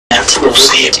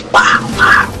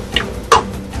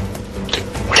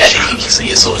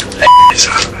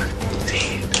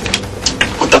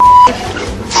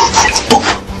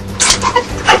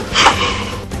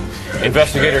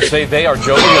Investigators say they are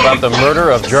joking about the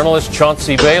murder of journalist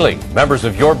Chauncy Bailey. Members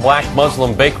of Your Black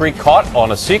Muslim Bakery caught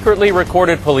on a secretly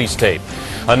recorded police tape.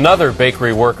 Another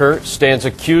bakery worker stands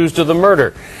accused of the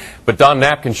murder. But Don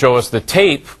Knapp can show us the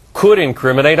tape could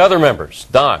incriminate other members.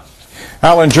 Don.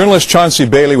 Alan, journalist Chauncy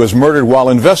Bailey was murdered while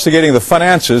investigating the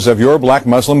finances of Your Black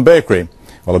Muslim Bakery.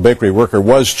 While a bakery worker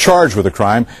was charged with the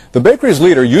crime, the bakery's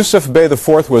leader, Yusuf Bey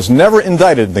IV, was never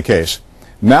indicted in the case.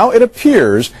 Now it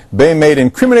appears Bey made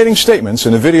incriminating statements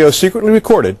in a video secretly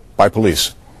recorded by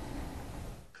police.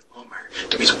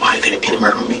 The reason why they didn't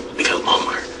murder me because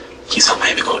Walmart, he's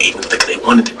somebody going to eat me because they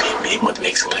wanted to pay me. They wanted to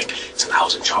make it seem like since I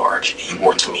was in charge and he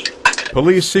worked to me.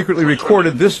 Police secretly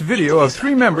recorded this video of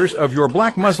 3 members of Your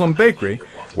Black Muslim Bakery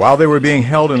while they were being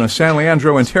held in a San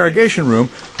Leandro interrogation room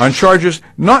on charges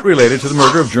not related to the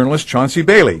murder of journalist Chauncy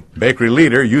Bailey. Bakery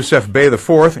leader Yusuf Bey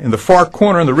IV, in the far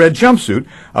corner in the red jumpsuit,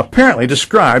 apparently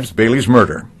describes Bailey's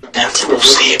murder. That's what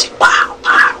said. Wow,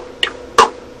 wow.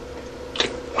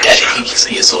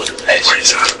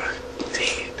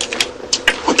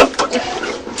 What the fuck?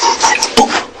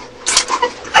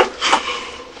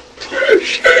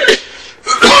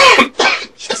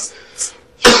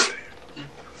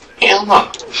 Hell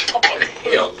no.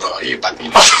 Hell no. You about to be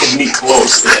me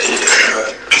close.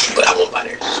 But I won't buy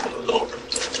there.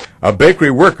 A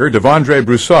bakery worker, Devondre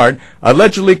Broussard,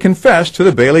 allegedly confessed to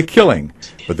the Bailey killing.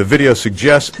 But the video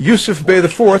suggests Yusuf Bey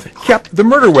IV kept the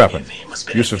murder weapon.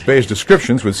 Yusuf Bey's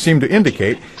descriptions would seem to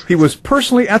indicate he was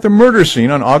personally at the murder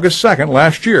scene on August 2nd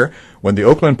last year when the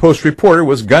Oakland Post reporter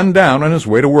was gunned down on his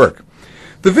way to work.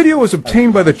 The video was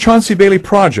obtained by the Chauncy Bailey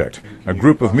Project, a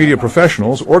group of media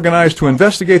professionals organized to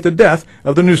investigate the death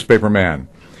of the newspaper man.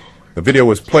 The video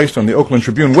was placed on the Oakland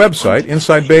Tribune website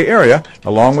inside Bay Area,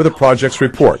 along with the project's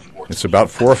report. It's about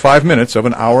 4 or 5 minutes of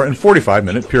an hour and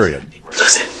 45-minute period.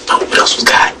 Listen, what else was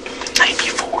got? The night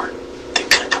before, the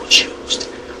gun that was used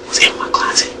was in my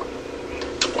closet.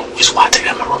 The reason why I took it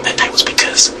out of my room that night was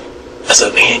because as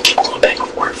a man kept going back and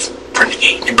forth from the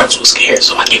gate, and brothers was scared,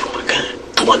 so I gave him my gun.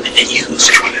 The one that they used.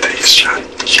 Which one did they shot?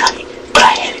 They shot it. But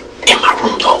I had it in my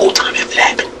room the whole time after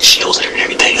that happened. Shields and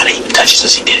everything. I didn't even touch it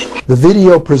since he did it. The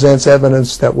video presents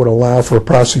evidence that would allow for a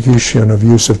prosecution of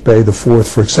Yusuf Bey IV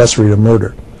for accessory to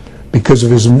murder because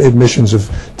of his admissions of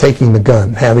taking the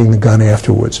gun, having the gun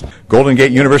afterwards. Golden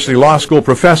Gate University Law School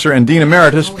professor and Dean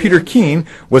Emeritus Peter Keene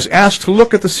was asked to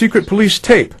look at the secret police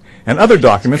tape and other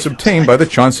documents obtained by the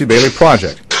Chauncy Bailey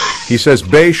Project. He says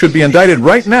Bey should be indicted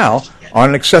right now on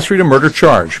an accessory to murder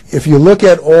charge. If you look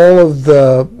at all of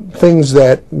the things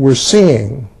that we're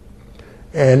seeing,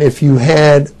 and if you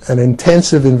had an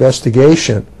intensive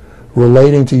investigation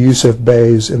relating to Yusuf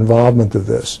Bey's involvement in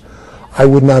this, I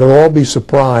would not at all be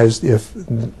surprised if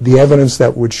the evidence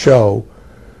that would show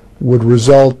would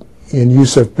result in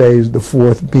Yusuf Bey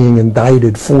IV being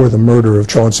indicted for the murder of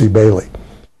Chauncy Bailey.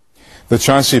 The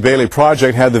Chauncy Bailey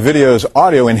Project had the video's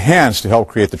audio enhanced to help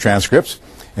create the transcripts.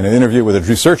 In an interview with the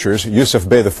researchers, Yusuf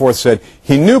Bey IV said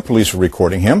he knew police were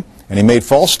recording him, and he made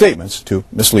false statements to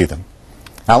mislead them.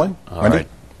 Alan? All right.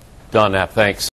 Don Knapp, thanks.